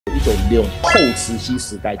1906年后慈禧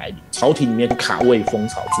时代来临，朝廷里面卡位风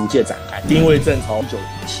潮逐渐展开。丁未政潮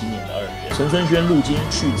1907年的2月，陈春轩入京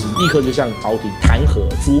续职，立刻就向朝廷弹劾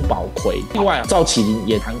朱宝奎。另外赵启麟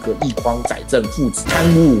也弹劾奕匡、载振父子贪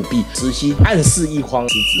污舞弊。慈禧暗示奕匡，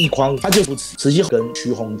奕匡他就不辞。慈禧跟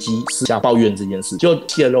瞿鸿基私下抱怨这件事，就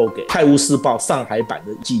泄露给《泰晤士报》上海版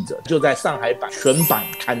的记者，就在上海版全版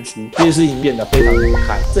刊出。这件事情变得非常难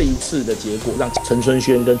看。这一次的结果让陈春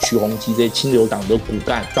轩跟瞿鸿基这些清流党的骨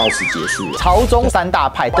干到此结束了。朝中三大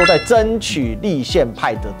派都在争取立宪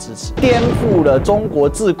派的支持，颠覆了中国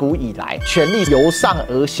自古以来权力由上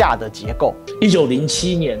而下的结构。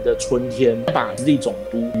1907年的春天，把直隶总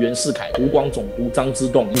督袁世凯、湖广总督张之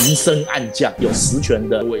洞明升暗降，有实权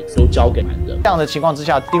的位置都交给满人。这样的情况之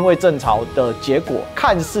下，丁未政潮的结果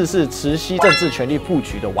看似是慈禧政治权力布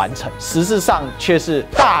局的完成，实质上却是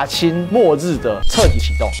大清末日的彻底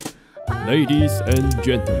启动。Ladies and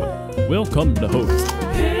gentlemen, welcome the host.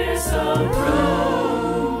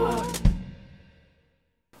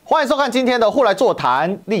 欢迎收看今天的《Who来座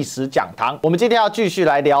谈》历史讲堂。我们今天要继续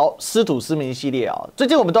来聊斯土斯民系列啊。最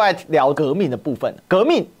近我们都在聊革命的部分，革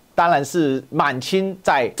命当然是满清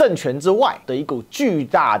在政权之外的一股巨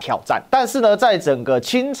大挑战，但是呢，在整个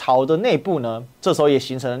清朝的内部呢，这时候也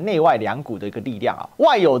形成了内外两股的一个力量啊。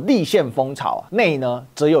外有立宪风潮，内呢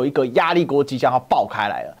则有一个压力锅即将要爆开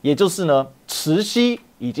来了，也就是呢，慈禧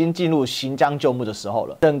已经进入行将就木的时候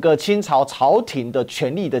了。整个清朝朝廷的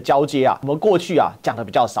权力的交接啊，我们过去啊讲的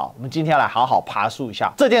比较少，我们今天要来好好爬梳一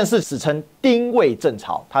下这件事，史称丁未政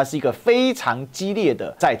潮，它是一个非常激烈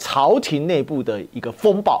的在朝廷内部的一个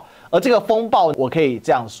风暴。而这个风暴，我可以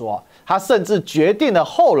这样说啊，它甚至决定了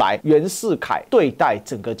后来袁世凯对待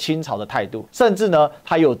整个清朝的态度，甚至呢，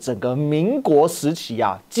它有整个民国时期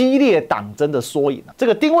啊激烈党争的缩影啊。这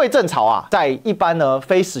个丁未政潮啊，在一般呢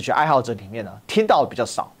非史学爱好者里面呢，听到的比较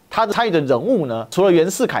少。他的参与的人物呢，除了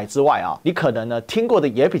袁世凯之外啊，你可能呢听过的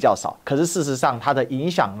也比较少。可是事实上，他的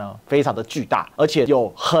影响呢非常的巨大，而且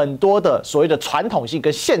有很多的所谓的传统性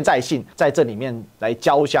跟现在性在这里面来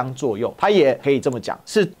交相作用。他也可以这么讲，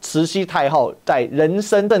是慈禧太后在人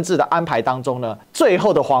生政治的安排当中呢，最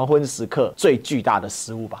后的黄昏时刻最巨大的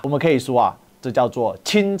失误吧。我们可以说啊，这叫做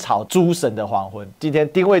清朝诸神的黄昏。今天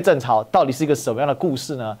丁未政潮到底是一个什么样的故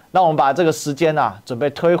事呢？那我们把这个时间啊，准备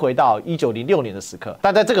推回到1906年的时刻。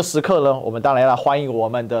但在这个时刻呢，我们当然要来欢迎我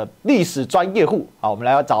们的历史专业户。好，我们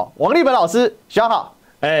来找王立本老师，学长好。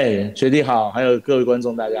学弟好，还有各位观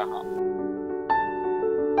众大家好。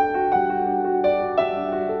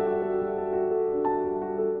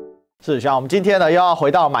是，像我们今天呢又要回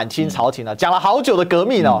到满清朝廷了，讲了好久的革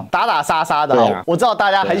命哦，打打杀杀的啊。我知道大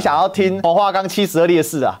家很想要听黄花岗72烈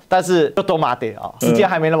士啊，但是又多麻得啊，时间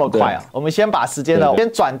还没那么快啊。我们先把时间呢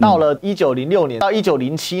先转到了1906年到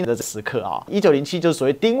1907年的时刻啊。1907就是所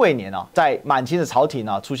谓丁未年啊，在满清的朝廷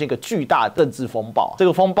啊出现一个巨大的政治风暴。这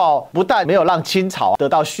个风暴不但没有让清朝得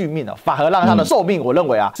到续命啊，反而让它的寿命，我认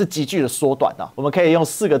为啊是急剧的缩短啊。我们可以用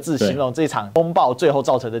4个字形容这场风暴最后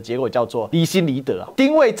造成的结果，叫做离心离德啊。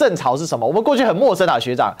丁未政潮是什么？我们过去很陌生啊，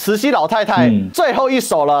学长。慈禧老太太最后一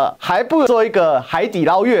手了，还不做一个海底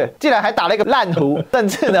捞月，竟然还打了一个烂糊，甚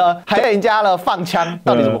至呢还被人家了放枪，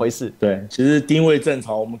到底怎么回事？对，其实丁未政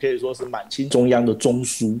潮我们可以说是满清中央的中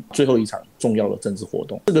枢，最后一场重要的政治活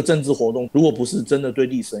动。这个政治活动如果不是真的对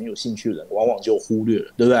历史很有兴趣的人，往往就忽略了，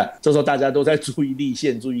对不对？这时候大家都在注意立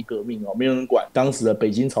宪、注意革命哦，没有人管当时的北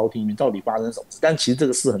京朝廷里面到底发生什么事。但其实这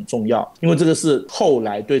个事很重要，因为这个是后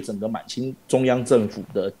来对整个满清中央政府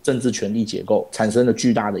的政治权力结构产生了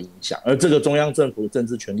巨大的影响，而这个中央政府的政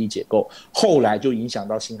治权力结构后来就影响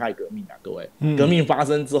到辛亥革命啊，各位。革命发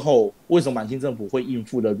生之后，为什么满清政府会应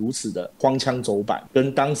付的如此的荒腔走板，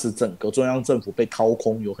跟当时整个中央政府被掏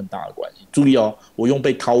空有很大的关系。注意哦，我用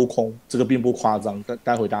被掏空这个并不夸张，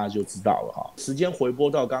待会大家就知道了哈。时间回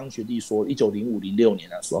拨到刚刚学弟说1905-06年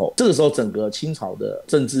的时候，这个时候整个清朝的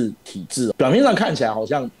政治体制表面上看起来好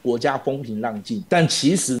像国家风平浪静，但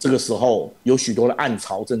其实这个时候有许多的暗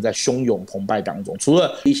潮正在汹涌澎湃当中。除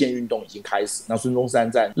了立宪运动已经开始，那孙中山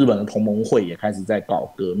在日本的同盟会也开始在搞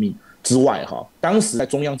革命之外，当时在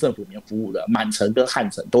中央政府里面服务的满城跟汉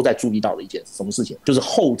城都在注意到的一件什么事情，就是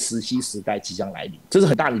后慈禧时代即将来临，这是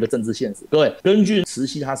很大的一个政治现实。各位，根据慈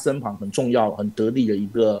禧她身旁很重要、很得力的一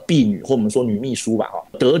个婢女，或我们说女秘书吧，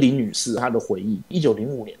德龄女士她的回忆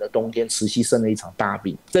，1905年的冬天，慈禧生了一场大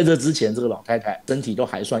病，在这之前，这个老太太身体都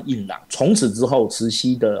还算硬朗，从此之后，慈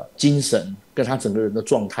禧的精神跟他整个人的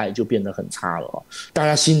状态就变得很差了大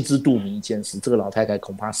家心知肚明一件事，这个老太太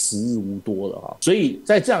恐怕时日无多了所以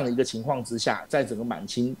在这样的一个情况之下，在整个满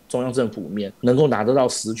清中央政府里面能够拿得到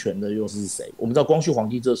实权的又是谁？我们知道光绪皇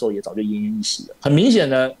帝这时候也早就奄奄一息了。很明显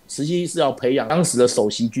呢，慈禧是要培养当时的首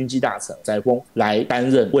席军机大臣载沣来担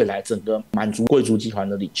任未来整个满族贵族集团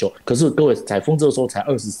的领袖。可是各位，载沣这个时候才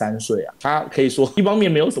23岁他可以说一方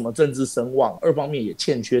面没有什么政治声望，二方面也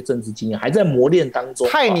欠缺政治经验，还在磨练当中，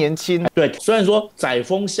太年轻。对，虽然说载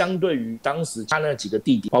沣相对于当时他那几个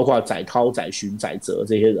弟弟，包括载涛、载恂、载泽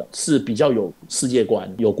这些人，是比较有世界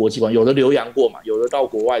观、有国际观，有的留洋过嘛，有的到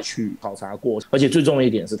国外去考察过，而且最重要一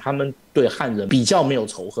点是，他们对汉人比较没有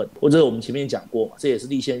仇恨，或者我们前面讲过嘛，这也是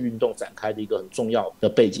立宪运动展开的一个很重要的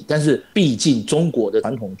背景。但是毕竟中国的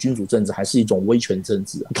传统君主政治还是一种威权政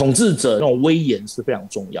治，统治者那种威严是非常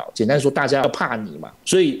重要。简单说，大家要怕你嘛，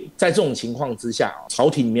所以在这种情况之下，朝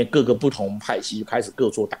廷里面各个不同派系就开始各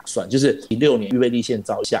做打算，就是16年预备立宪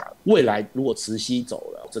招下，未来如果慈禧走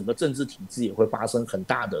了，整个政治体制也会发生很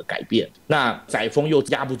大的改变。那载沣又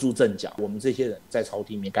压不住阵脚，我们这些人在朝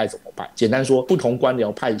廷里面该怎么办？简单说，不同官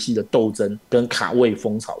僚派系的斗争跟卡位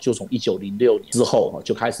风潮，就从1906年之后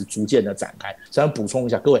就开始逐渐的展开。想补充一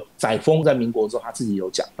下，各位，载沣在民国之后，他自己有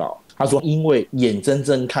讲到，他说因为眼睁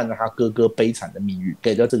睁看着他哥哥悲惨的命运，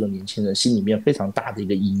给了这个年轻人心里面非常大的一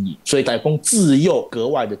个阴影，所以载沣自幼格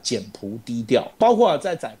外的简朴低调。包括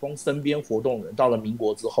在载沣身边活动的人，到了民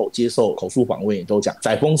国之后接受口述访问也都讲，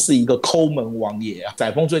载沣是一个抠门王爷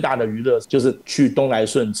载沣最大的娱乐就是去东来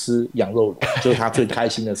顺吃羊肉炉，就是他最开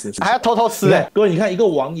心的事情。还要偷偷吃各位，你看一个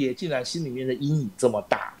王爷竟然心里面的阴影这么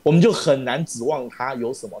大，我们就很难指望他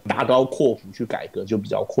有什么大刀阔斧去改革，就比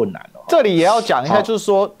较困难了。这里也要讲一下，就是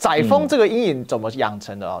说载沣这个阴影怎么养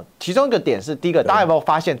成的其中一个点是，第一个，大家有没有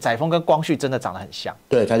发现载沣跟光绪真的长得很像？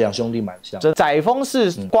对，他两兄弟蛮像。载沣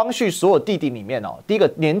是光绪所有弟弟里面第一个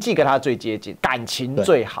年纪跟他最接近，感情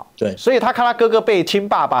最好。对，所以他看他哥哥被亲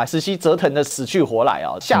爸爸慈禧折腾的死去活来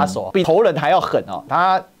下手比头人还要狠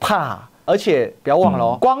他怕。而且不要忘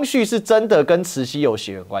了光绪是真的跟慈禧有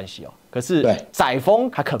血缘关系可是载沣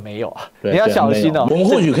他可没有你要小心我们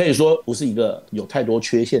或许可以说不是一个有太多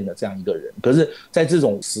缺陷的这样一个人，可是在这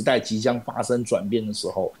种时代即将发生转变的时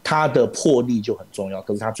候，他的魄力就很重要，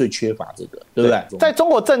可是他最缺乏这个，对不对？在中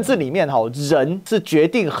国政治里面人是决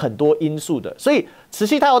定很多因素的，所以慈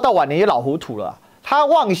禧太后到晚年也老糊涂了他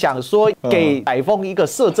妄想说给载沣一个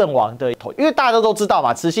摄政王的头，因为大家都知道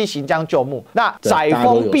嘛，慈禧行将就木，那载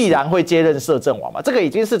沣必然会接任摄政王嘛，这个已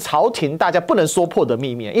经是朝廷大家不能说破的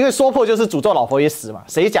秘密，因为说破就是诅咒老佛爷死嘛，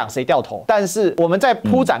谁讲谁掉头。但是我们在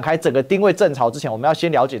铺展开整个丁未政潮之前，我们要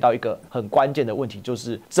先了解到一个很关键的问题，就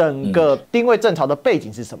是整个丁未政潮的背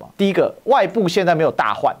景是什么？第一个，外部现在没有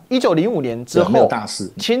大患，1905年之后没有大事，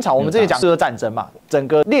清朝我们之前讲日俄战争嘛，整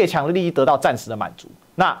个列强的利益得到暂时的满足。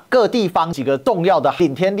那各地方几个重要的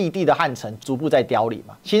顶天立地的汉臣逐步在凋零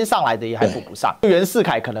嘛，新上来的也还补不上。袁世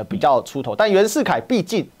凯可能比较出头，但袁世凯毕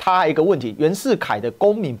竟他还有一个问题，袁世凯的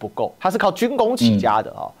功名不够，他是靠军功起家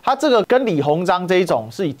的他这个跟李鸿章这一种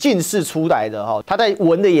是以进士出来的他在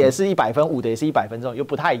文的也是100分，武的也是100分，这种又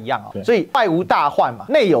不太一样所以外无大患嘛，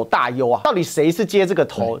内有大忧到底谁是接这个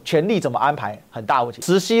头，权力怎么安排，很大问题。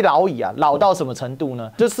慈禧老矣老到什么程度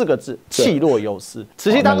呢？这4个字，气若游丝。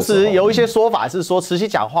慈禧当时有一些说法是说，慈禧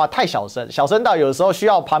讲话太小声，小声到有的时候需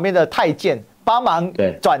要旁边的太监帮忙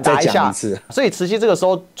转达一下，所以慈禧这个时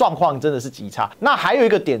候状况真的是极差。那还有一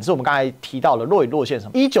个点是我们刚才提到了若隐若现什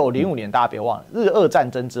么？1905年大家别忘了，日俄战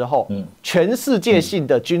争之后，全世界性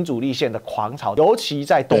的君主立宪的狂潮，尤其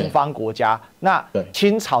在东方国家，那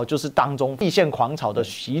清朝就是当中立宪狂潮的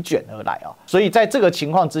席卷而来所以在这个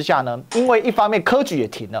情况之下呢，因为一方面科举也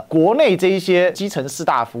停了，国内这一些基层士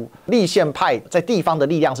大夫、立宪派在地方的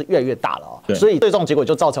力量是越来越大了所以最终结果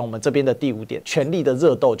就造成我们这边的第5点，权力的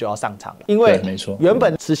热斗就要上场了，因为没错，原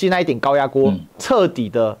本慈禧那一顶高压锅彻底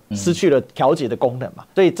的失去了调节的功能嘛，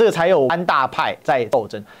所以这个才有3大派在斗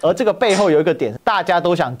争。而这个背后有一个点，大家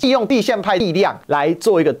都想利用立宪派力量来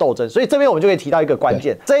做一个斗争，所以这边我们就可以提到一个关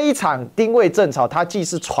键，这一场丁未政潮，它既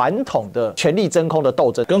是传统的权力真空的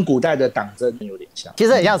斗争，跟古代的党争有点像，其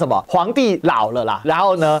实很像什么？皇帝老了啦，然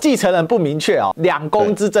后呢，继承人不明确2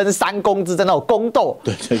宫之争、3宫之争那种宫斗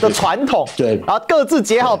的传统，然后各自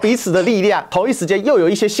结好彼此的力量，同一时间又有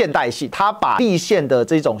一些现代性，它把立宪的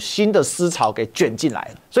这种新的思潮给卷进来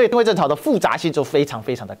了，所以丁未政潮的复杂性就非常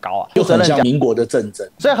非常的高啊，就很像民国的政争。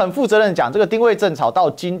所以很负责任讲，这个丁未政潮到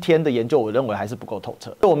今天的研究，我认为还是不够透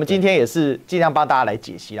彻。我们今天也是尽量帮大家来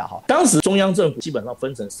解析啦哈。当时中央政府基本上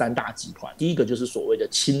分成3大集团，第一个就是所谓的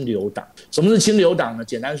清流党。什么是清流党呢？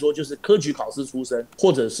简单说就是科举考试出身，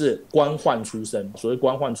或者是官宦出身。所谓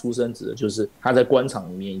官宦出身，指的就是他在官场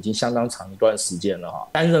里面已经相当长一段时间了哈，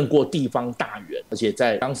担任过地方大员，而且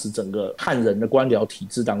在当时整个汉人的官僚体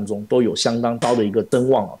制当中都有相当高的一个声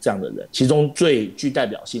望这样的人。其中最具代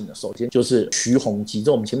表性的，首先就是瞿鸿禨，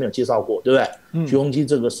这我们前面有介绍过，对不对？瞿鸿禨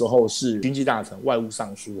这个时候是军机大臣、外务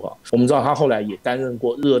尚书啊。我们知道他后来也担任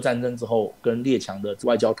过日俄战争之后跟列强的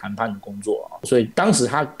外交谈判的工作啊，所以当时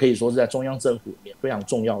他可以说是在中央政府里面非常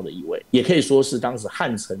重要的一位，也可以说是当时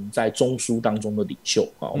汉臣在中枢当中的领袖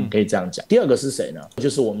啊，我们可以这样讲。第二个是谁呢？就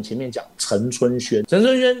是我们前面讲陈春轩。陈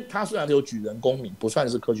春轩他虽然有举人功名，不算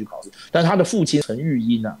是科举考试，但他的父亲陈玉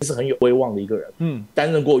英啊是很有威望的一个人，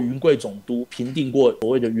担任过云贵总督，平定过所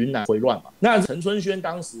谓的云南回乱嘛。那陈春轩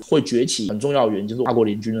当时会崛起很重要的原因就是八国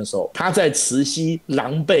联军的时候，他在慈禧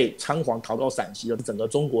狼狈仓皇逃到陕西的整个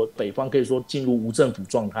中国北方可以说进入无政府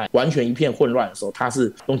状态，完全一片混乱的时候，他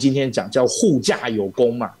是用今天讲叫护驾有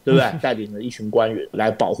功嘛，对不对？带领了一群官员来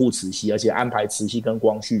保护慈禧，而且安排慈禧跟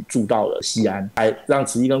光绪住到了西安，来让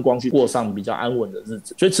慈禧跟光绪过上比较安稳的日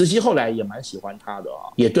子。所以慈禧后来也蛮喜欢他的啊，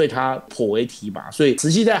也对他颇为提拔。所以慈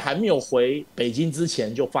禧在还没有回北京之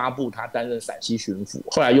前就发布他担任陕西巡抚，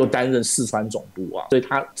后来又担任四川总督啊，所以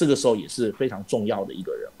他这个时候也是非常重要的一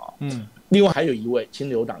个人啊。另外还有一位清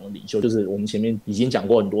流党的领袖，就是我们前面已经讲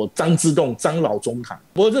过很多张之洞张老中堂。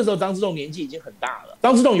不过这时候张之洞年纪已经很大了，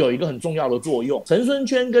张之洞有一个很重要的作用。陈春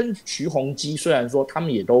轩跟瞿鸿禨虽然说他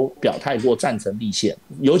们也都表态过赞成立宪，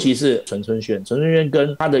尤其是陈春轩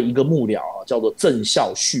跟他的一个幕僚叫做郑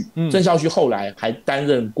孝胥，郑孝胥后来还担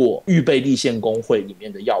任过预备立宪工会里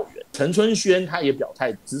面的要员。陈春轩他也表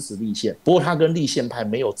态支持立宪，不过他跟立宪派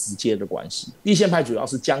没有直接的关系。立宪派主要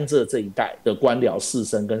是江浙这一带的官僚士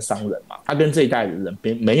绅跟商人嘛，他跟这一代的人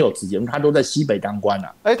没有直接，他都在西北当官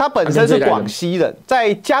啊。他本身是广西人，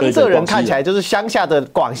在江浙人看起来就是乡下的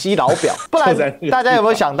广西老表。不然大家有没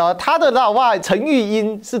有想到，他的老爸陈玉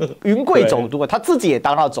英是云贵总督，他自己也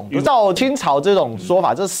当到总督。照清朝这种说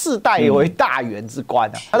法，这4代为大员之官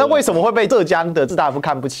啊。那为什么会被浙江的士大夫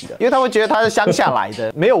看不起的？因为他会觉得他是乡下来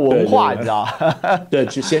的，没有文化，你知道吗？对，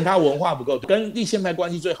嫌他文化不够。跟立宪派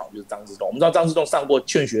关系最好就是张之洞。我们知道张之洞上过《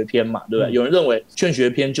劝学篇》嘛，对不对？有人认为《劝学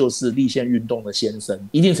篇》就是立宪运动的先声，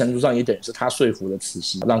一定程度上也等于是他说服了慈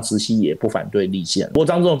禧，让慈禧也不反对立宪。不过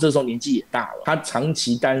张之洞这时候年纪也大了，他长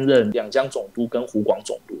期担任两江总督跟湖广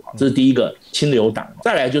总督，这是第一个清流党。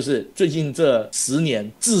再来就是最近这10年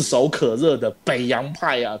炙手可热的北洋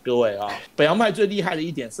派啊，各位啊，北洋派最厉害的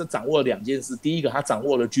一点是掌握了2件事，第一个他掌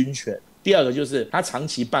握了军权。第二个就是他长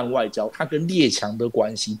期办外交，他跟列强的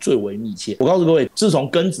关系最为密切。我告诉各位，自从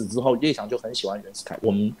庚子之后，列强就很喜欢袁世凯。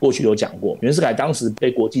我们过去有讲过，袁世凯当时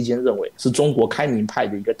被国际间认为是中国开明派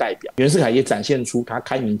的一个代表。袁世凯也展现出他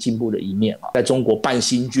开明进步的一面啊，在中国办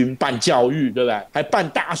新军、办教育，对不对？还办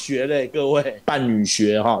大学嘞，各位，办女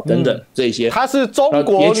学等等这些。他是中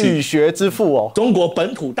国女学之父哦，中国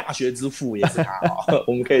本土大学之父也是他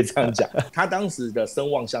我们可以这样讲，他当时的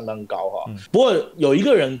声望相当高不过有一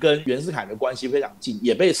个人跟袁世凯的关系非常近，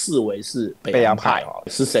也被视为是北洋派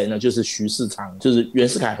是谁呢？就是徐世昌，就是袁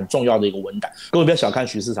世凯很重要的一个文胆。各位不要小看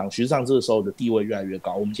徐世昌，徐世昌这个时候的地位越来越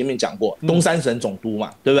高。我们前面讲过，东三省总督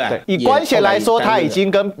嘛，对不对？以官衔来说，他已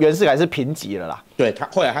经跟袁世凯是平级了啦。对，他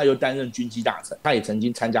后来他又担任军机大臣，他也曾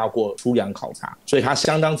经参加过出洋考察，所以他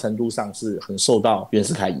相当程度上是很受到袁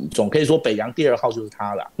世凯倚重，可以说北洋第2号就是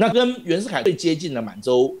他了。那跟袁世凯最接近的满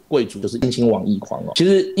洲贵族就是亲王奕匡其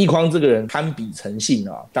实奕匡这个人堪比诚信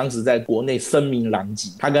当时在国内声名狼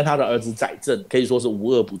藉，他跟他的儿子载恃可以说是无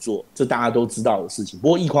恶不作，这大家都知道的事情。不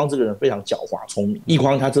过奕匡这个人非常狡猾聪明，奕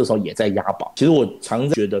匡他这时候也在押宝。其实我常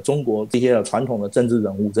觉得中国这些传统的政治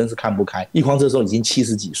人物真是看不开，奕匡这时候已经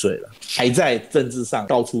70几岁了，还在政治上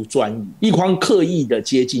到处钻疑。奕匡刻意的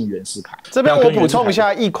接近袁世凯。这边我补充一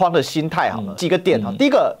下奕匡的心态好了，几个点第一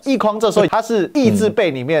个，奕匡这时候他是义字辈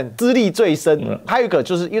里面资历最深还有一个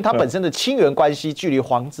就是因为他本身的亲缘关系距离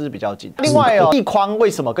皇室比较近。另外奕匡为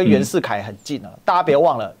什么跟袁世凯很近呢？大家别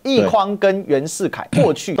忘了，奕匡跟袁世凯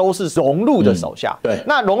过去都是荣禄的手下。对，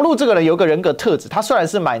那荣禄这个人有一个人格特质，他虽然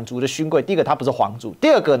是满族的勋贵，第一个他不是皇族，第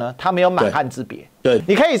二个呢，他没有满汉之别。对，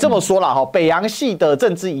你可以这么说啦，北洋系的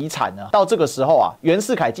政治遗产呢，到这个时候啊，袁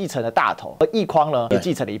世凯继承了大头，而奕匡呢也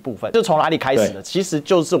继承了一部分。就从哪里开始的？其实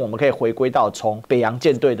就是我们可以回归到从北洋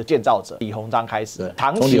舰队的建造者李鸿章开始，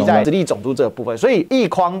长期在直隶总督这个部分。所以奕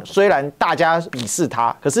匡虽然大家鄙视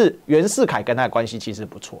他，可是袁世凯跟他的关系其实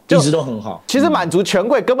不错，一直都很好。其实满族权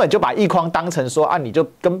贵根本就把奕匡当成说啊，你就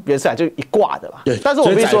跟袁世凯就一挂的嘛。对，但是我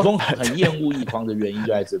必须说，所以载恪很厌恶奕匡的原因就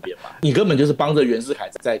在这边嘛。你根本就是帮着袁世凯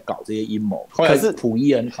在搞这些阴谋。可是溥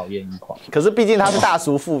仪很讨厌奕匡，可是毕竟他是大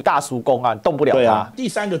叔父、大叔公啊，动不了他。对啊。第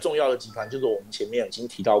三个重要的集团就是我们前面已经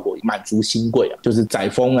提到过满族新贵啊，就是载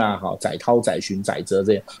沣啊、载涛、载恂、载泽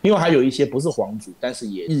这样。另外还有一些不是皇族，但是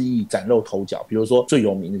也日益崭露头角，比如说最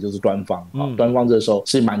有名的就是端方端方这时候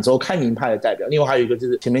是满洲开明派的代表。另外还有一个就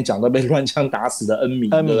是前面讲到被乱枪打死的恩铭，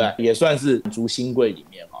对不对？也算是满族新贵里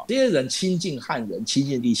面这些人亲近汉人，亲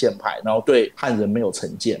近立宪派，然后对汉人没有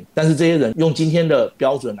成见，但是这些人用今天的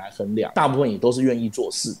标准来衡量，大部分也都是愿意做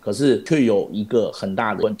事，可是却有一个很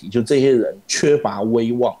大的问题，就这些人缺乏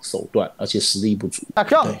威望手段，而且实力不足。那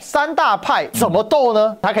这样三大派怎么斗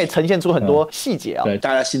呢？它可以呈现出很多细节啊。对，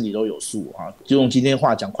大家心里都有数啊。就用今天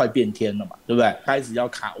话讲，快变天了嘛，对不对？开始要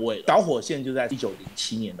卡位了。导火线就在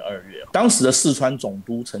1907年的2月，当时的四川总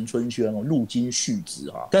督陈春轩入京续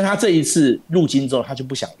职但他这一次入京之后，他就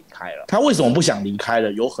不想离开了。他为什么不想离开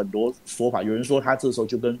了？有很多说法。有人说他这时候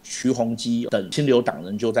就跟瞿鸿禨等清流党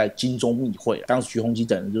人就在京中密会了。当时瞿鸿禨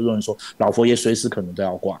等人就认为说，老佛爷随时可能都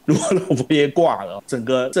要挂，如果老佛爷挂了，整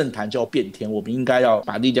个政坛就要变天，我们应该要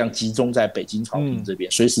把力量集中在北京朝廷这边，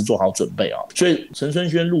随时做好准备所以陈春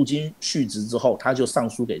轩入京续职之后，他就上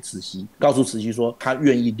书给慈禧，告诉慈禧说他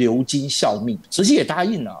愿意留京效命。慈禧也答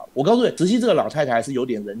应了。我告诉你，慈禧这个老太太还是有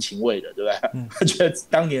点人情味的，对不对？她觉得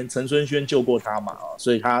当年陈春轩救过她嘛，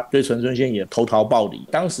所以她对陈春轩也投桃报李。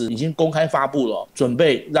当时已经公开发布了，准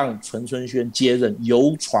备让陈春轩接任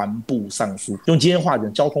邮传部尚书，用今天话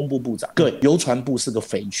讲，交通部部长。各位，邮传部是个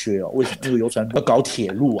肥缺为什么？因为邮传部要搞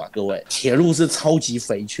铁路啊，各位，铁路是超级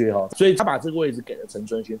肥缺所以他把这个位置给了陈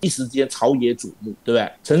春轩，一时间朝野瞩目，对不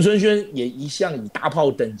对？陈春轩也一向以大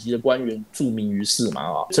炮等级的官员著名于世嘛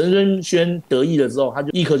陈春轩得意了之后，他就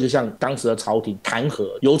立刻就向当时的朝廷弹劾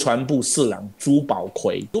邮传部侍郎朱宝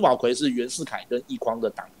奎。朱宝奎是袁世凯跟奕匡的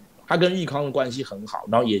党羽，他跟奕匡的关系很好，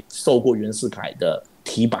然后也受过袁世凯的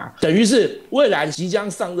提拔，等于是未来即将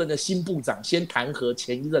上任的新部长先弹劾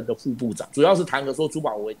前一任的副部长，主要是弹劾说朱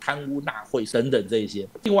宝维贪污纳贿等等这一些。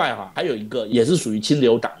另外还有一个也是属于清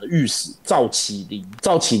流党的御史赵启麟，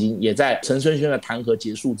赵启麟也在陈春轩的弹劾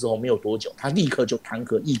结束之后没有多久，他立刻就弹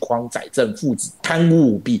劾奕匡、载恪父子贪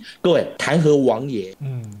污舞弊。各位，弹劾王爷，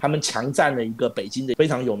他们强占了一个北京的非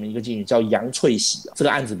常有名的一个妓女叫杨翠喜这个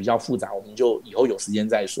案子比较复杂，我们就以后有时间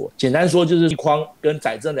再说。简单说就是奕匡跟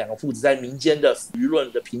载恪两个父子在民间的舆论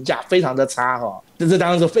的评价非常的差这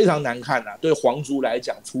当然是非常难看对皇族来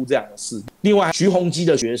讲出这样的事。另外瞿鸿禨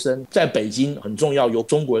的学生在北京很重要，由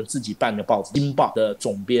中国人自己办的报纸《京报》的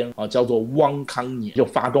总编叫做汪康年，就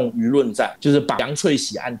发动舆论战，就是把杨翠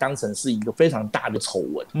喜案当成是一个非常大的丑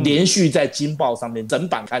闻，连续在《京报》上面整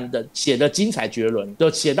版刊登，写的精彩绝伦，就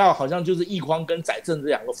写到好像就是奕匡跟载恪这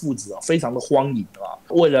两个父子非常的荒淫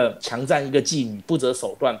为了强占一个妓女不择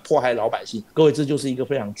手段迫害老百姓。各位，这就是一个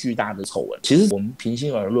非常巨大的丑闻。其实我们平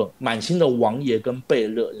心而论，满清的王爷跟贝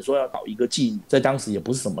勒，你说要搞一个妓女，在当时也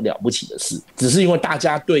不是什么了不起的事，只是因为大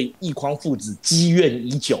家对奕匡父子积怨已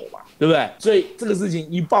久嘛，对不对？所以这个事情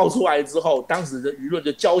一爆出来之后，当时的舆论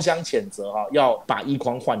就交相谴责要把奕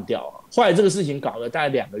匡换掉后来这个事情搞了大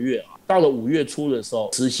概2个月到了5月初的时候，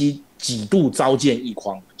慈禧几度召见奕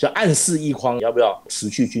匡，就暗示奕匡要不要辞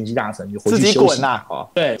去军机大臣，就回去休息。自己滚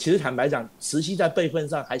对，其实坦白讲，慈禧在辈分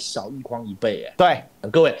上还小奕匡1辈对，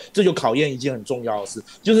各位，这就考验一件很重要的事，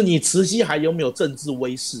就是你慈禧还有没有政治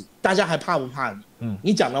威势，大家还怕不怕你？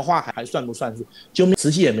你讲的话还算不算数？就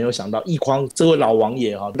慈禧也没有想到奕匡这位老王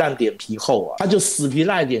爷烂脸皮厚他就死皮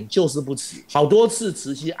赖脸，就是不辞。好多次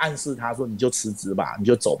慈禧暗示他说你就辞职吧，你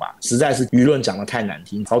就走吧，实在是舆论讲得太难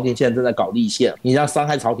听，朝廷现在正在搞立宪，你要伤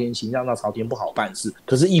害朝廷形象，让朝廷不好办事。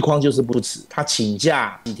可是奕匡就是不辞，他请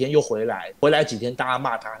假几天又回来几天大家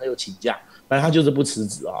骂他又请假，反正他就是不辞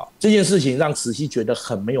职这件事情让慈禧觉得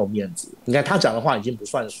很没有面子。你看他讲的话已经不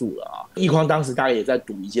算数了奕匡当时大概也在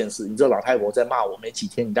赌一件事，你这老太婆在骂我没几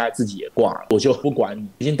天，你大概自己也挂了，我就不管你，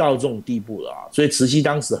已经到了这种地步了所以慈禧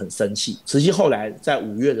当时很生气。慈禧后来在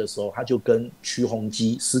5月的时候，他就跟瞿鸿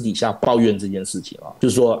禨私底下抱怨这件事情就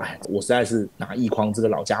是说我实在是拿奕匡这个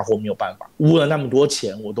老家伙没有办法，污了那么多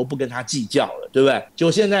钱，我都不跟他计较了，对不对？就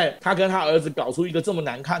现在他跟他儿子搞出一个这么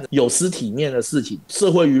难看的有失体面的事情，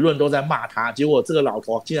社会舆论都在骂他，结果这个老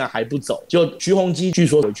头竟然还不走。就徐弘基据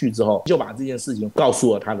说回去之后，就把这件事情告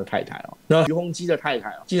诉了他的太太哦。那徐弘基的太太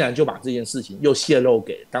哦，竟然就把这件事情又泄露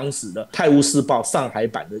给当时的《泰晤士报》上海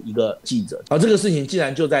版的一个记者，而这个事情竟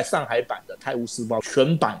然就在上海版的《泰晤士报》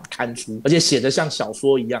全版刊出，而且写得像小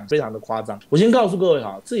说一样，非常的夸张。我先告诉各位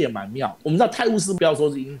哈，这也蛮妙。我们知道《泰晤士报》不要说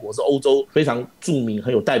是英国，是欧洲非常著名、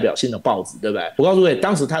很有代表性的报纸，对不对？我告诉各位，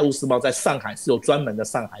当时《泰晤士报》在上海是有专门的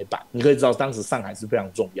上海版，你可以知道当时上海是非常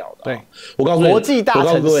重要的。对，我告诉各位，国际大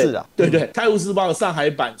城市啊，对对，《泰晤士报》的上海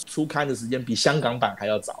版出刊的时间比香港版还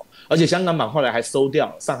要早，而且香港版后来还收掉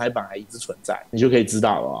了，上海版还一直存在，你就可以知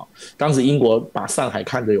道了哦，当时英国把上海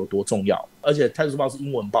看得有多重要。而且《泰晤士报》是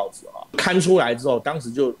英文报纸啊，刊出来之后，当时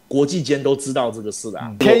就国际间都知道这个事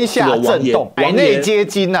啊，天下震动，百内皆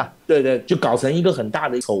惊啊。对对，就搞成一个很大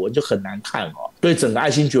的丑闻，就很难看哦，对整个爱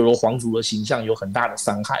新觉罗皇族的形象有很大的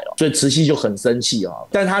伤害哦，所以慈禧就很生气哦。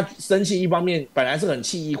但他生气一方面本来是很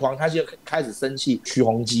气奕匡，他就开始生气徐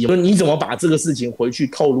弘基，说你怎么把这个事情回去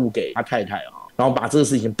透露给他太太啊？然后把这个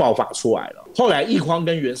事情爆发出来了。后来奕匡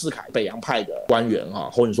跟袁世凯北洋派的官员啊，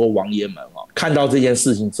或者说王爷们啊，看到这件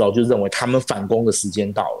事情之后，就认为他们反攻的时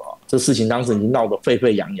间到了。这事情当时已经闹得沸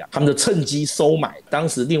沸扬扬，他们就趁机收买当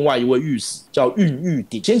时另外一位御史叫恽玉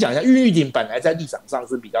鼎。先讲一下，恽玉鼎本来在立场上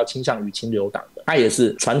是比较倾向于清流党的，他也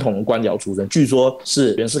是传统的官僚出身，据说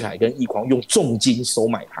是袁世凯跟奕匡用重金收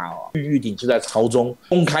买他哦。恽玉鼎就在朝中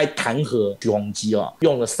公开弹劾徐弘基哦，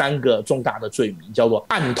用了3个重大的罪名，叫做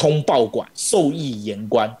暗通报馆、授意言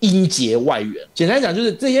官、阴节外援。简单讲就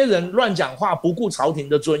是这些人乱讲话，不顾朝廷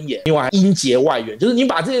的尊严，另外还阴节外援，就是你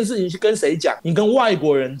把这件事情去跟谁讲，你跟外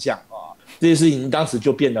国人讲。这些事情当时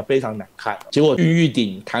就变得非常难看，结果恽玉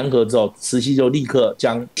鼎弹劾之后，慈禧就立刻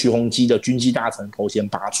将徐弘基的军机大臣头衔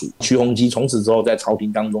拔除，徐弘基从此之后在朝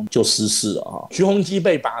廷当中就失势了啊。徐弘基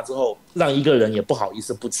被拔之后，让一个人也不好意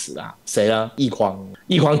思不辞啊，谁呢？奕匡。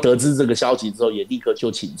奕匡得知这个消息之后，也立刻就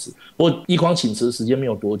请辞。不过奕匡请辞的时间没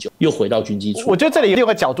有多久，又回到军机处。我觉得这里有另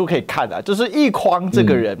外一个角度可以看啊，就是奕匡这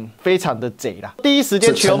个人非常的贼啦。第一时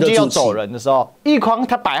间徐弘基要走人的时候，奕匡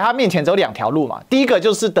他摆他面前只有2条路嘛，第一个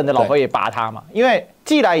就是等着老佛爷拔他嘛，因为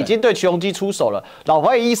既然已经对徐弘基出手了，老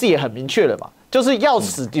佛爷意思也很明确了嘛。就是要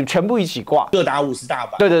死全部一起挂，各打50大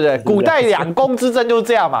板。对对对，古代两宫之争就是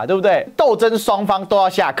这样嘛，对不对？斗争双方都要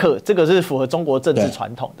下课，这个是符合中国政治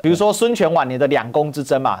传统的。比如说孙权晚年的两宫之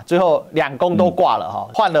争嘛，最后2宫都挂了哈，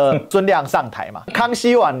换了孙亮上台嘛。康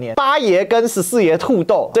熙晚年8爷跟14爷互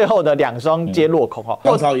斗，最后的2双皆落空哈。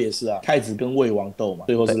唐朝也是啊，太子跟魏王斗嘛，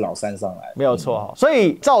最后是老三上来，没有错哈。所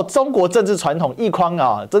以照中国政治传统，奕匡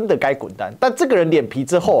啊真的该滚蛋。但这个人脸皮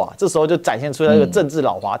之厚啊，这时候就展现出来一个政治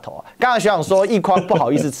老滑头啊。刚才学长说。奕匡不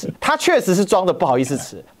好意思辞，他确实是装的不好意思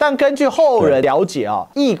辞，但根据后人了解啊，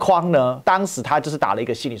奕匡呢，当时他就是打了一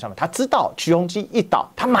个心理算盘，他知道徐弘基一倒，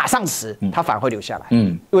他马上辞，他反而会留下来。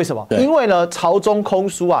为什么？因为呢，朝中空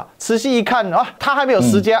疏啊，慈禧一看啊，他还没有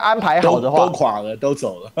时间安排好的话，都垮了，都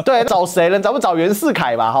走了。对，找谁呢？咱们找袁世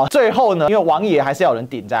凯吧哈。最后呢，因为王爷还是要有人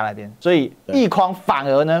顶在那边，所以奕匡反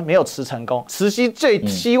而呢没有辞成功。慈禧最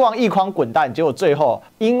希望奕匡滚蛋，结果最后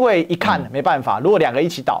因为一看没办法，如果2个一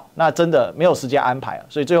起倒，那真的没有时间安排了，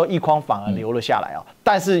所以最后奕匡反而留了下来啊。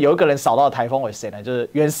但是有一个人扫到台风尾，谁呢？就是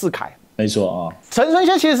袁世凯。没错啊，陈春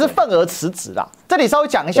轩其实是愤而辞职啦。这里稍微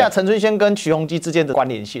讲一下陈春轩跟徐弘基之间的关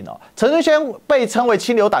联性哦。陈春轩被称为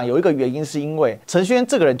清流党，有一个原因是因为陈春轩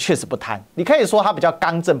这个人确实不贪，你可以说他比较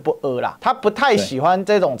刚正不阿啦，他不太喜欢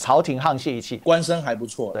这种朝廷沆瀣一气，官声还不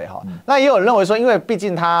错。对哈，那也有人认为说，因为毕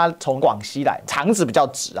竟他从广西来，肠子比较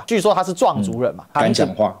直啊，据说他是壮族人嘛，敢讲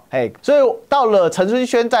话，所以到了陈春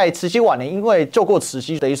轩在慈禧晚年，因为救过慈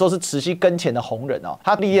禧，等于说是慈禧跟前的红人哦，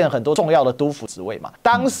他历练很多重要的督府职位嘛，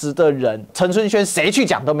当时的人陈春轩谁去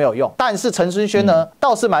讲都没有用，但是陈春轩呢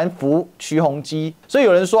倒是蛮服徐弘基，所以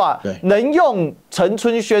有人说啊，能用陈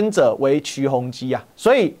春轩者为徐弘基啊，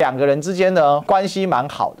所以2个人之间呢关系蛮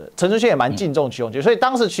好的，陈春轩也蛮敬重徐弘基，所以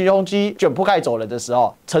当时徐弘基卷铺盖走人的时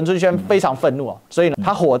候，陈春轩非常愤怒哦，所以呢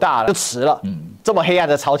他火大了就辞了，这么黑暗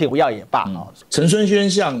的朝廷不要也罢啊。陈春轩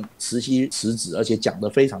向慈禧辞职，而且讲得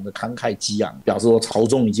非常的慷慨激昂，表示说朝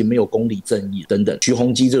中已经没有公理正义等等，徐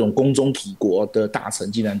弘基这种宫中体国的大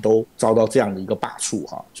臣竟然都遭到这样的一个罢黜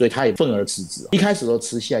哈，所以他也愤而辞职。一开始的时候，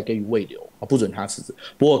慈禧还给予慰留，不准他辞职。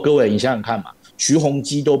不过各位，你想想看嘛，瞿鸿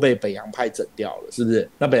禨都被北洋派整掉了，是不是？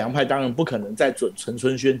那北洋派当然不可能再准陈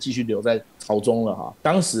春轩继续留在朝中了哈。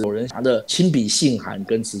当时有人拿着亲笔信函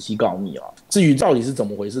跟慈禧告密啊，至于到底是怎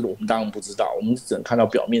么回事的，我们当然不知道，我们只能看到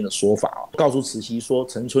表面的说法啊。告诉慈禧说，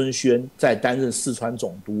陈春轩在担任四川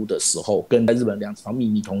总督的时候，跟在日本梁启超秘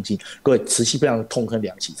密通缉。各位，慈禧非常痛恨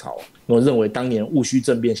梁启超，我认为当年戊戌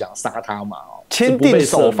政变想杀他嘛，钦定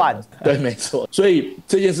首犯，对，没错。所以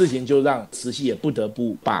这件事情就让慈禧也不得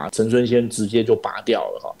不把陈春轩直接就拔掉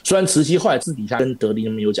了哈。虽然慈禧后来私底下跟德龄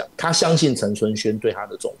他们有讲，他相信陈春轩对他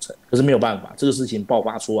的忠诚，可是没有办法，这个事情爆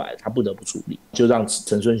发出来，他不得不处理，就让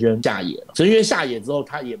陈春轩下野了。陈春轩下野之后，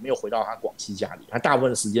他也没有回到他广西家里，他大部分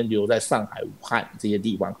的时间留在上海、武汉这些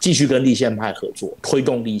地方，继续跟立宪派合作，推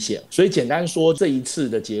动立宪。所以简单说，这一次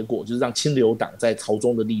的结果就是让清流党在朝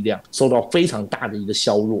中的力量受到非常大的一个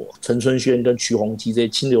削弱。陈春轩跟瞿鸿禨这些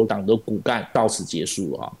清流党的骨干到此结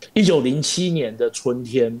束了哈。1907年的春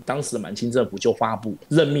天，当时的满清政府就发布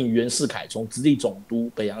任命袁世凯从直隶总督、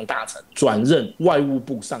北洋大臣转任外务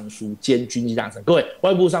部尚书兼军机大臣。各位，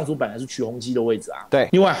外务部尚书本来是瞿鸿禨的位置啊，对。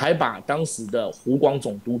另外还把当时的湖广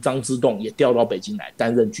总督张之洞也调到北京来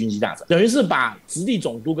担任军机大臣，等于是把直隶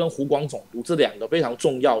总督跟湖广总督这两个非常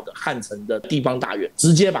重要的汉城的地方大员，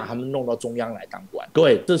直接把他们弄到中央来当官。各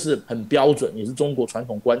位，这是很标准，也是中国传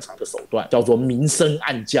统官场的手段，叫做明升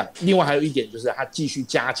暗降。另外还有一点就是他继续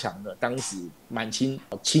加强了当时满清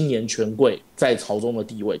青年权贵在朝中的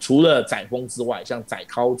地位，除了载沣之外，像载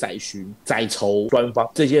灃、载恂、载稠、端方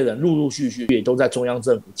这些人陆陆续续也都在中央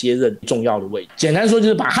政府接任重要的位置。简单说就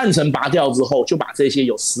是把汉城拔掉之后，就把这些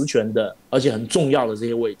有实权的而且很重要的这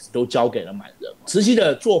些位置都交给了满人。慈禧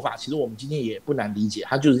的做法其实我们今天也不难理解，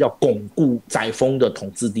他就是要巩固载沣的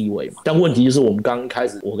统治地位嘛。但问题就是我们刚刚开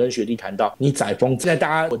始我跟学弟谈到，你载沣现在大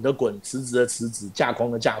家滚的滚，辞职的辞职，架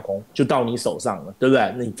空的架空，就到你手上了，对不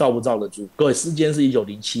对？那你罩不罩得住？各位，时间是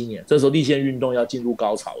1907年，这时候立宪运动要进入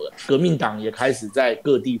高潮了，革命党也开始在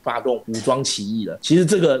各地发动武装起义了。其实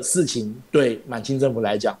这个事情对满清政府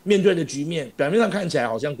来讲，面对的局面表面上看起来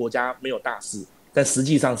好像国家没有大事，但实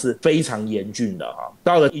际上是非常严峻的哈。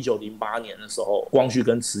到了1908年的时候，光绪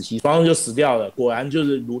跟慈禧双方就死掉了，果然就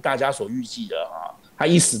是如大家所预计的啊。他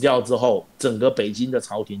一死掉之后，整个北京的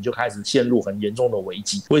朝廷就开始陷入很严重的危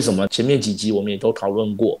机。为什么？前面几集我们也都讨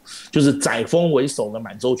论过，就是载沣为首的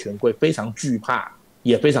满洲权贵非常惧怕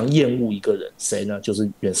也非常厌恶一个人，谁呢？就是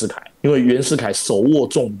袁世凯。因为袁世凯手握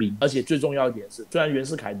重兵，而且最重要一点是，虽然袁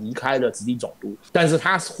世凯离开了直隶总督，但是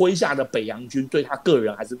他麾下的北洋军对他个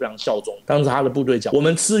人还是非常效忠。当时他的部队讲，我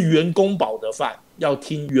们吃袁公保的饭，要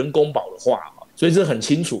听袁公保的话。所以这很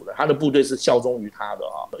清楚的，他的部队是效忠于他的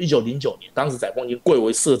啊。1909年，当时载沣已经贵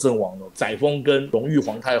为摄政王了，载沣跟隆裕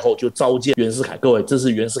皇太后就召见袁世凯。各位，这是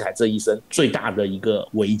袁世凯这一生最大的一个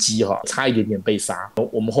危机哈，差一点点被杀。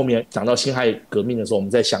我们后面讲到辛亥革命的时候，我们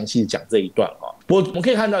再详细讲这一段哈。不过我们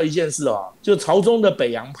可以看到一件事啊，就朝中的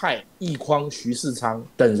北洋派奕匡、徐世昌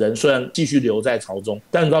等人虽然继续留在朝中，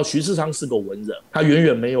但你知道徐世昌是个文人，他远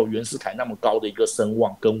远没有袁世凯那么高的一个声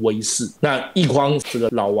望跟威势。那奕匡这个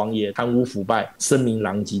老王爷贪污腐败，声名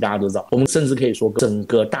狼藉，大家都知道。我们甚至可以说，整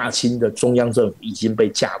个大清的中央政府已经被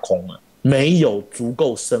架空了，没有足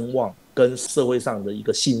够声望跟社会上的一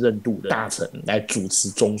个信任度的大臣来主持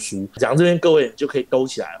中枢。讲这边各位就可以兜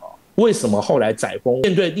起来哈。为什么后来载沣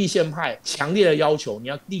面对立宪派强烈的要求，你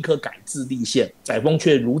要立刻改制立宪，载沣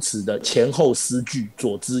却如此的前后思惧，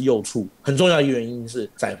左支右绌？很重要的原因是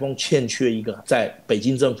载沣欠缺一个在北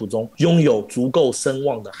京政府中拥有足够声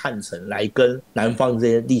望的汉臣来跟南方这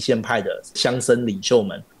些立宪派的乡绅领袖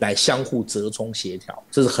们来相互折冲协调，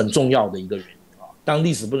这是很重要的一个原因。当然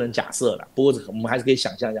历史不能假设啦，不过我们还是可以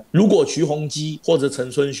想象一下，如果瞿鸿禨或者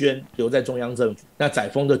陈春轩留在中央政府，那载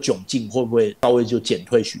沣的窘境会不会稍微就减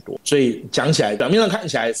退许多？所以讲起来，表面上看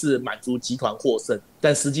起来是满族集团获胜，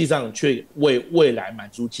但实际上却为未来满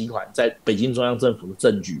族集团在北京中央政府的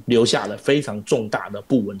政局留下了非常重大的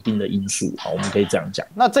不稳定的因素。好，我们可以这样讲。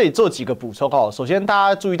那这里做几个补充哦。首先，大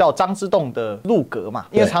家注意到张之洞的入阁嘛，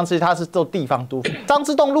因为长期他是做地方督府。张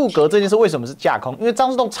之洞入阁这件事为什么是架空？因为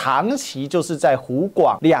张之洞长期就是在湖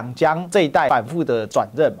广、两江这一带反复的转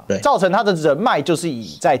任嘛，造成他的人脉就是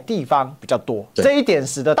以在地方比较多。这一点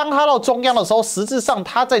使得当他到中央的时候，实质上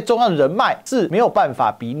他在中央的人脉是没有办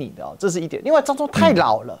法比拟的哦，这是一点。另外，张之洞太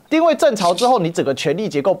老了，丁未政潮之后，你整个权力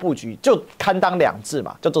结构布局就堪当两字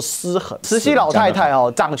嘛，叫做失衡。慈禧老太太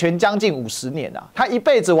哦，掌权将近50年啊，她一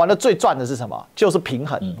辈子玩的最赚的是什么？就是平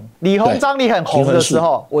衡。李鸿章你很红的时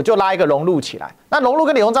候，我就拉一个荣禄起来。那荣禄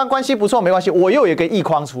跟李鸿章关系不错没关系，我又有一个奕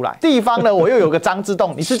匡出来。地方呢，我又有个张之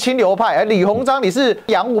洞，你是清流派，李鸿章你是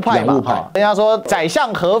洋务派嘛。人家说宰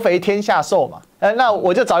相合肥天下瘦嘛。那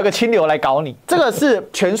我就找一个清流来搞你，这个是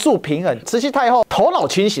权术平衡。慈禧太后头脑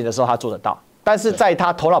清醒的时候，她做得到。但是在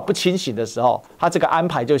他头脑不清醒的时候，他这个安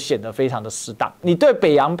排就显得非常的失当。你对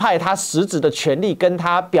北洋派他实质的权力跟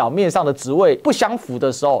他表面上的职位不相符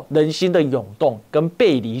的时候，人心的涌动跟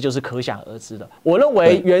背离就是可想而知的。我认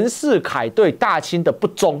为袁世凯对大清的不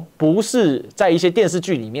忠，不是在一些电视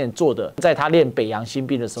剧里面做的，在他练北洋新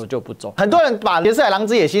兵的时候就不忠。很多人把袁世凯狼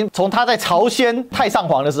子野心从他在朝鲜太上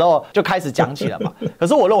皇的时候就开始讲起了嘛，可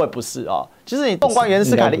是我认为不是哦。其实你纵观袁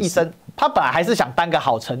世凯的一生，他本来还是想当个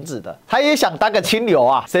好臣子的，他也想当个清流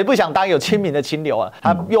啊，谁不想当有亲民的清流啊？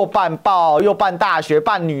他又办报，又办大学，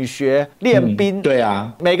办女学，练兵，对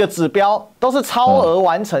啊，每个指标都是超额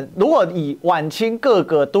完成。如果以晚清各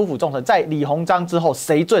个督抚重臣，在李鸿章之后，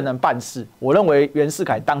谁最能办事？我认为袁世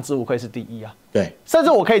凯当之无愧是第一啊。对，甚至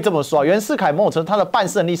我可以这么说啊，袁世凯某种程度他的办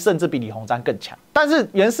事能力甚至比李鸿章更强。但是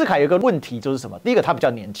袁世凯有一个问题就是什么？第一个他比较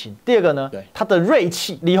年轻，第二个呢，他的锐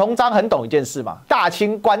气。李鸿章很懂一件事嘛，大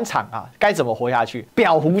清官场啊该怎么活下去，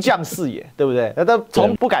裱糊将士也，对不对？他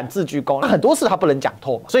从不敢自居功，很多事他不能讲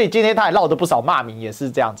透嘛。所以今天他也落得不少骂名，也是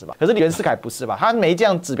这样子吧。可是袁世凯不是吧？他每一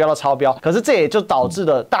项指标都超标，可是这也就导致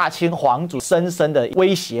了大清皇族深深的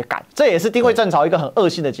威胁感。这也是丁未政潮一个很恶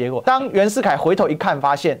性的结果。当袁世凯回头一看，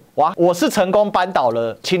发现哇，我是成功扳倒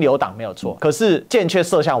了清流党没有错，可是箭却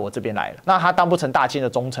射向我这边来了，那他当不成大清的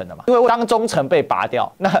忠臣了嘛？因为当忠臣被拔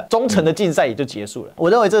掉，那忠臣的竞赛也就结束了。我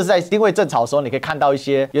认为这是在丁未政潮的时候，你可以看到一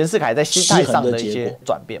些袁世凯在心态上的一些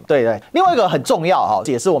转变。对对，另外一个很重要哈，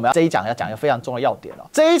也是我们这一讲要讲一个非常重要的要点哦。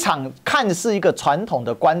这一场看似一个传统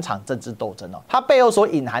的官场政治斗争哦，它背后所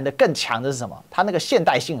隐含的更强的是什么？它那个现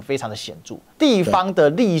代性非常的显著，地方的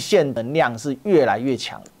立宪能量是越来越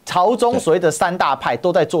强。朝中所谓的三大派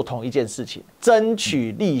都在做同一件事情，争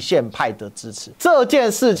取立宪派的支持。这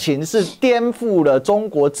件事情是颠覆了中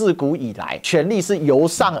国自古以来权力是由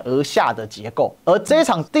上而下的结构，而这一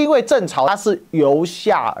场丁未政潮它是由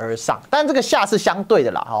下而上，但这个下是相对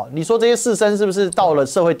的啦。你说这些士绅是不是到了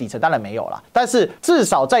社会底层？当然没有啦，但是至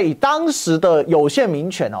少在以当时的有限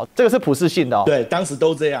民权这个是普世性的对，当时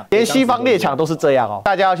都这样，连西方列强都是这样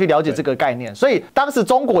大家要去了解这个概念。所以当时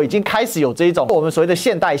中国已经开始有这一种我们所谓的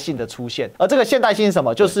现代性的出现，而这个现代性是什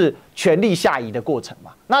么？就是权力下移的过程嘛。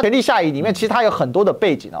那权力下移里面，其实它有很多的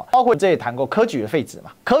背景包括这也谈过科举的废止嘛。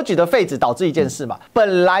科举的废止导致一件事嘛，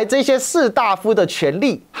本来这些士大夫的权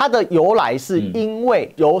力，它的由来是因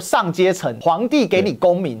为由上阶层皇帝给你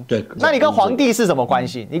功名。对，那你跟皇帝是什么关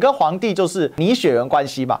系？你跟皇帝就是你血缘关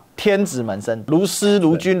系嘛，天子门生，如师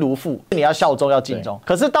如君如父，你要效忠要尽忠。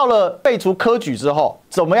可是到了废除科举之后，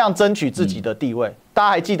怎么样争取自己的地位？大家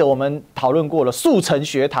还记得我们讨论过了速成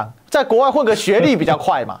学堂，在国外混个学历比较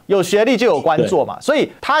快嘛，有学历就有官做嘛，所以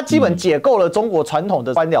它基本解构了中国传统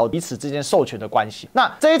的官僚彼此之间授权的关系。那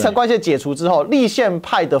这一层关系解除之后，立宪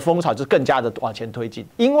派的风潮就更加的往前推进，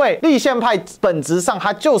因为立宪派本质上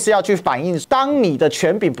它就是要去反映，当你的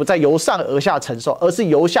权柄不再由上而下承受，而是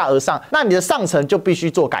由下而上，那你的上层就必须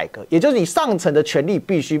做改革，也就是你上层的权力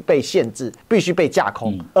必须被限制，必须被架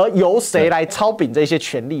空，而由谁来操秉这些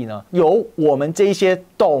权力呢？由我们这一些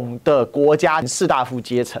懂得国家士大夫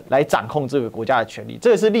阶层来掌控这个国家的权力，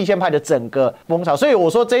这个是立宪派的整个风潮。所以我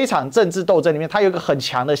说这一场政治斗争里面，它有一个很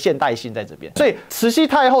强的现代性在这边。所以慈禧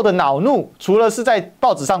太后的恼怒，除了是在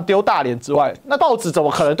报纸上丢大脸之外，那报纸怎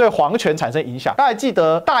么可能对皇权产生影响？大家还记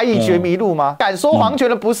得大义绝迷路吗？敢说皇权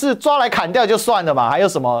的不是抓来砍掉就算了嘛，还有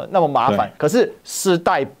什么那么麻烦？可是时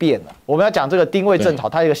代变了，我们要讲这个丁未政潮，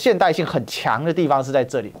它有一个现代性很强的地方是在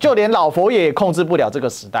这里，就连老佛爷也控制不了这个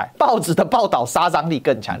时代，报纸的报道杀伤力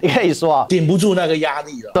更强，你可以说顶不住那个压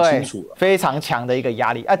力了，对，非常强的一个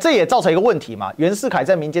压力这也造成一个问题嘛。袁世凯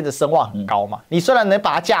在民间的声望很高嘛，你虽然能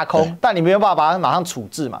把它架空，但你没有办法把它马上处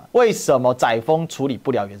置嘛。为什么载沣处理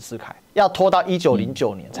不了袁世凯？要拖到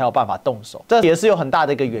1909年才有办法动手，这也是有很大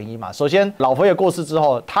的一个原因嘛。首先，老佛爷过世之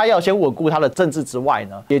后，他要先稳固他的政治之外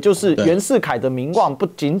呢，也就是袁世凯的名望不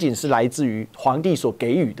仅仅是来自于皇帝所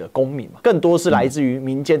给予的功名嘛，更多是来自于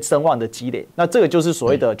民间声望的积累。那这个就是所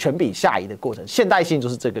谓的权柄下移的过程，现代性就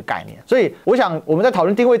是这个概念。所以，我想我们在讨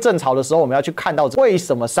论丁未政潮的时候，我们要去看到为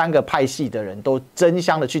什么三个派系的人都争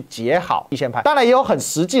相的去结好立宪派。当然也有很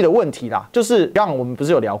实际的问题啦，就是像我们不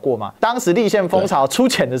是有聊过吗？当时立宪风潮出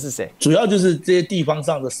钱的是谁？主要就是这些地方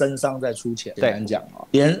上的绅商在出钱，简单讲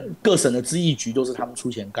连各省的咨议局都是他们出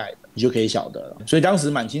钱盖的，你就可以晓得了。所以当时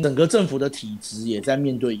满清整个政府的体制也在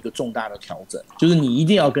面对一个重大的调整，就是你一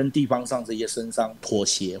定要跟地方上这些绅商妥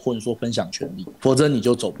协，或者说分享权力，否则你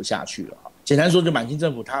就走不下去了。简单说，就满清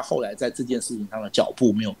政府他后来在这件事情上的脚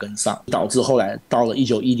步没有跟上，导致后来到了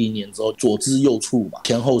1910年之后左支右绌嘛，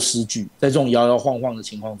前后失据，在这种摇摇晃晃的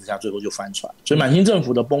情况之下，最后就翻船。所以满清政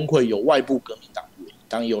府的崩溃有外部革命党的原因，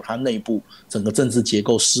当然有它内部整个政治结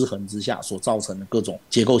构失衡之下所造成的各种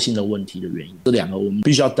结构性的问题的原因。这两个我们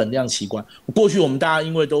必须要等量齐观。过去我们大家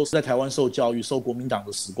因为都是在台湾受教育，受国民党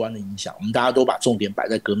的史观的影响，我们大家都把重点摆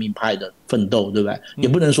在革命派的奋斗，对不对？也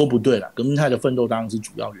不能说不对啦，革命派的奋斗当然是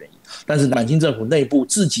主要原因，但是满清政府内部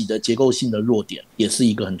自己的结构性的弱点也是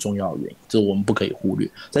一个很重要的原因，这我们不可以忽略。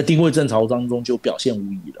在丁未政潮当中就表现无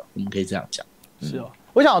疑了，我们可以这样讲。是哦。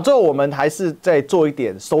我想最后我们还是再做一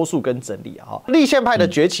点收束跟整理啊。立宪派的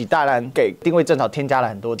崛起当然给丁未政潮添加了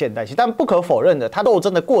很多现代性，但不可否认的，它斗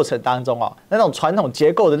争的过程当中啊，那种传统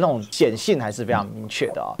结构的那种显性还是非常明确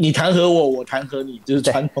的啊。你弹劾我，我弹劾你，就是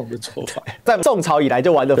传统的做法，在宋朝以来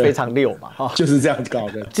就玩得非常溜嘛，就是这样搞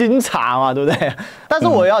的，金茶嘛，对不对？但是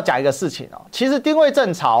我要讲一个事情哦，其实丁未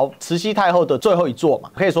政潮慈禧太后的最后一座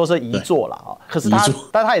嘛，可以说是遗作了啊。可是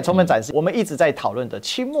但它也充分展示我们一直在讨论的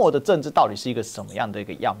清末的政治到底是一个什么样的一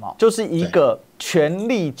个样貌，就是一个权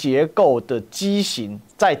力结构的畸形，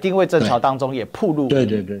在丁未政潮当中也暴露。对，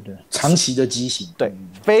长期的畸形，对，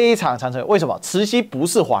非常长期。为什么？慈禧不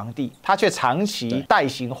是皇帝，她却长期代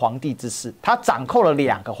行皇帝之事，她掌控了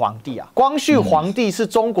2个皇帝啊。光绪皇帝是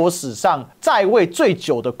中国史上在位最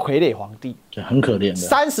久的傀儡皇帝。对，很可怜的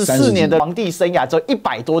，34年的皇帝生涯，只有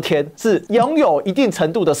100多天是拥有一定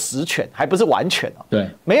程度的实权，还不是完全哦。对，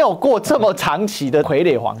没有过这么长期的傀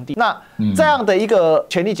儡皇帝。那这样的一个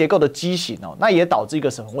权力结构的畸形哦，那也导致一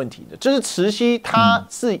个什么问题呢？就是慈禧她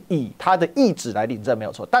是以她的意志来领政没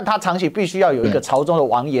有错，但她长期必须要有一个朝中的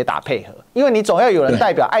王爷打配合，因为你总要有人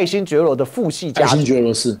代表爱新觉罗的父系家族。爱新觉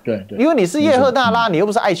罗是，对，因为你是叶赫那拉，你又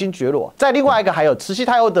不是爱新觉罗。在另外一个还有慈禧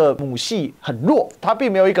太后的母系很弱，她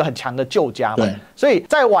并没有一个很强的旧家嘛，所以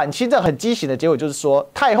在晚清这很畸形的结果就是说，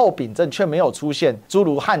太后秉政却没有出现诸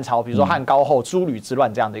如汉朝，比如说汉高后诸吕之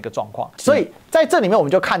乱这样的一个状况。所以在这里面我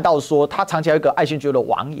们就看到说，他长期有一个爱新觉罗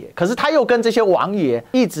王爷，可是他又跟这些王爷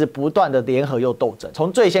一直不断的联合又斗争，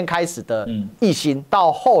从最先开始的奕欣，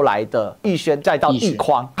到后来的奕轩，再到奕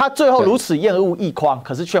匡，他最后如此厌恶奕匡，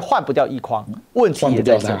可是却换不掉奕匡，问题也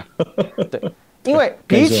在这里。对。因为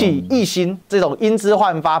比起奕欣这种英姿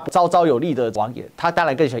焕发、朝朝有力的王爷，他当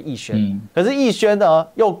然更喜欢奕轩。可是奕轩呢，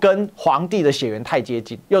又跟皇帝的血缘太接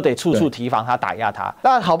近，又得处处提防他、打压他。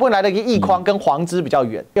那好不容易来了一个奕匡，跟皇之比较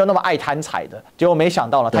远，又那么爱贪财的，结果没想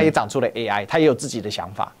到呢，他也长出了 AI， 他也有自己的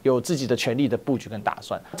想法，有自己的权力的布局跟打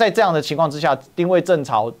算。在这样的情况之下，丁未政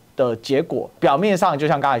潮的结果，表面上就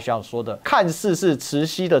像刚才学长说的，看似是慈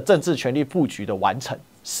禧的政治权力布局的完成。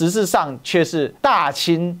实质上却是大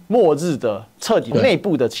清末日的彻底内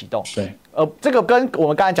部的启动。对，这个跟我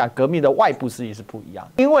们刚才讲革命的外部势力是不一样，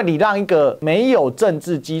因为你让一个没有政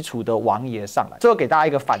治基础的王爷上来。最后给大家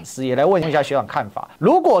一个反思，也来问一下学长看法。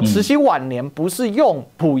如果慈禧晚年不是用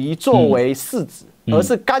溥仪作为嗣子，而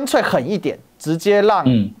是干脆狠一点，直接让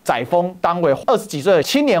载沣当为20几岁的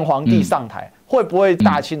青年皇帝上台。会不会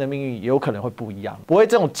大清的命运也有可能会不一样？不会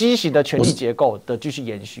这种畸形的权力结构的继续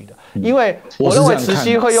延续的？因为我认为慈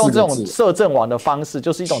禧会用这种摄政王的方式，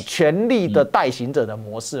就是一种权力的代行者的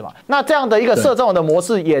模式嘛。那这样的一个摄政王的模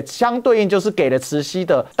式，也相对应就是给了慈禧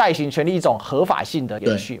的代行权力一种合法性的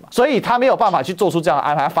延续嘛。所以他没有办法去做出这样的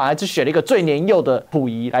安排，反而就选了一个最年幼的溥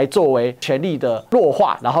仪来作为权力的弱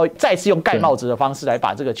化，然后再次用盖帽子的方式来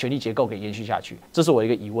把这个权力结构给延续下去。这是我一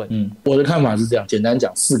个疑问。我的看法是这样，简单讲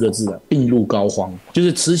4个字：病入膏肓。就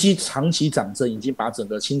是慈禧长期掌政，已经把整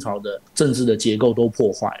个清朝的政治的结构都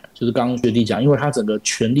破坏了。就是刚刚学弟讲，因为它整个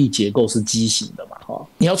权力结构是畸形的嘛，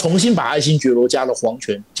你要重新把爱新觉罗家的皇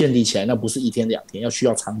权建立起来，那不是1天2天，要需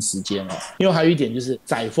要长时间哦。因为还有一点就是，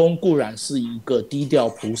载沣固然是一个低调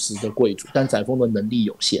朴实的贵族，但载沣的能力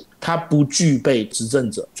有限，他不具备执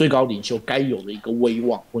政者最高领袖该有的一个威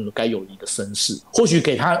望，或者该有的一个声势。或许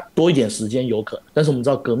给他多一点时间有可能，但是我们知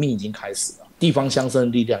道革命已经开始了。地方乡绅的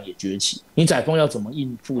力量也崛起，你载沣要怎么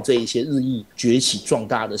应付这一些日益崛起壮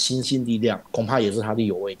大的新兴力量，恐怕也是他力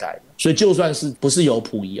有未逮的。所以就算是不是由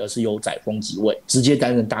溥仪，而是由载沣即位，直接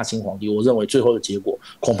担任大清皇帝，我认为最后的结果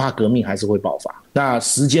恐怕革命还是会爆发。那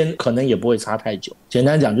时间可能也不会差太久。简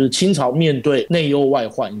单讲，就是清朝面对内忧外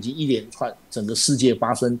患以及一连串整个世界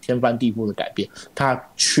发生天翻地覆的改变，它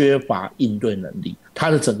缺乏应对能力，它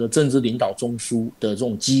的整个政治领导中枢的这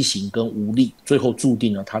种畸形跟无力，最后注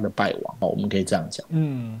定了它的败亡。我们可以这样讲。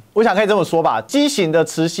我想可以这么说吧，畸形的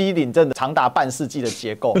慈禧领政的长达半世纪的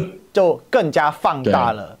结构，就更加放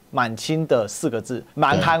大了满清的4个字：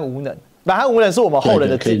蛮憨无能。蛮憨无能是我们后人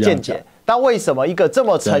的见解。那为什么一个这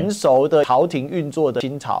么成熟的朝廷运作的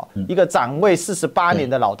清朝，一个掌位48年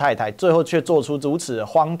的老太太，最后却做出如此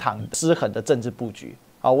荒唐失衡的政治布局？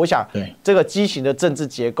我想这个畸形的政治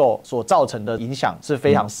结构所造成的影响是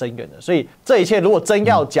非常深远的。所以这一切如果真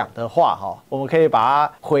要讲的话，我们可以把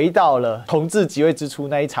它回到了同治即位之初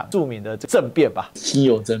那一场著名的政变吧。辛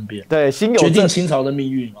酉政变，对，辛酉决定清朝的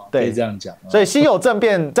命运可以这样讲。所以辛酉政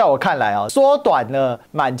变在我看来缩短了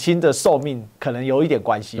满清的寿命，可能有一点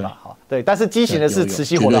关系吧。对，但是畸形的是慈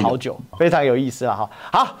禧活了好久，非常有意思啊！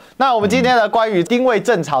好，那我们今天的关于丁未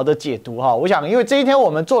政潮的解读我想因为这一天我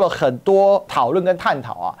们做了很多讨论跟探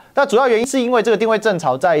讨啊，但主要原因是因为这个丁未政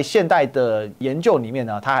潮在现代的研究里面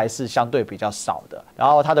呢，它还是相对比较少的，然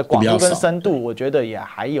后它的广度跟深度，我觉得也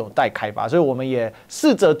还有待开发，所以我们也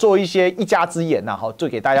试着做一些一家之言就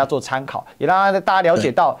给大家做参考，也让大家了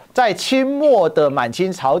解到，在清末的满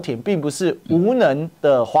清朝廷并不是无能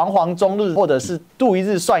的惶惶终日，或者是度一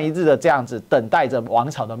日算一日的这样子等待着王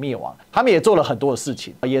朝的灭亡，他们也做了很多的事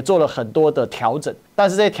情，也做了很多的调整，但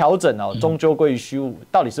是这些调整终究归于虚无，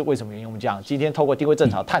到底是为什么原因？我们讲今天透过丁未政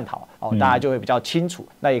潮探讨大家就会比较清楚，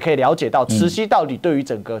那也可以了解到慈禧到底对于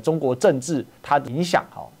整个中国政治它的影响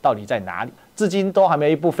到底在哪里，至今都还没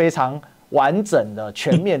有一部非常完整的、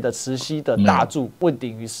全面的慈禧的大著问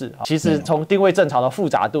鼎于世。其实从丁未政潮的复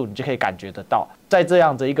杂度，你就可以感觉得到，在这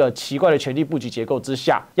样的一个奇怪的权力布局结构之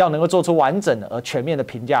下，要能够做出完整的而全面的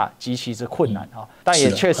评价，极其之困难但也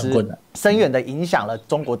确实深远的影响了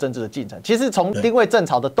中国政治的进程。其实从丁未政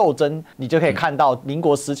潮的斗争，你就可以看到民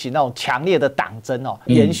国时期那种强烈的党争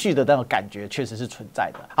延续的那种感觉，确实是存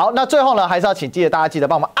在的。好，那最后呢，还是要请大家记得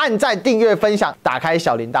帮我们按赞、订阅、分享、打开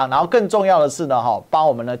小铃铛，然后更重要的是呢，帮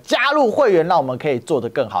我们呢加入会员，让我们可以做得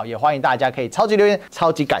更好。也欢迎大家可以超级留言，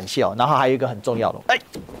超级感谢然后还有一个很重要的，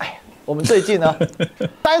我们最近呢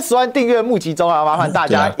30万订阅募集中麻烦大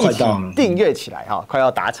家一起订阅起来快要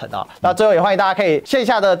达成那最后也欢迎大家可以线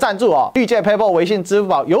下的赞助绿界 PayPal、微信、支付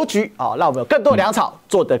宝、邮局让我们有更多粮草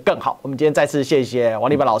做得更好。我们今天再次谢谢王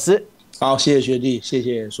立本老师。好，谢谢学弟，谢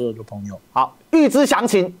谢所有的朋友。好，预知详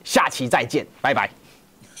情，下期再见，拜拜。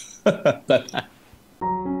拜拜。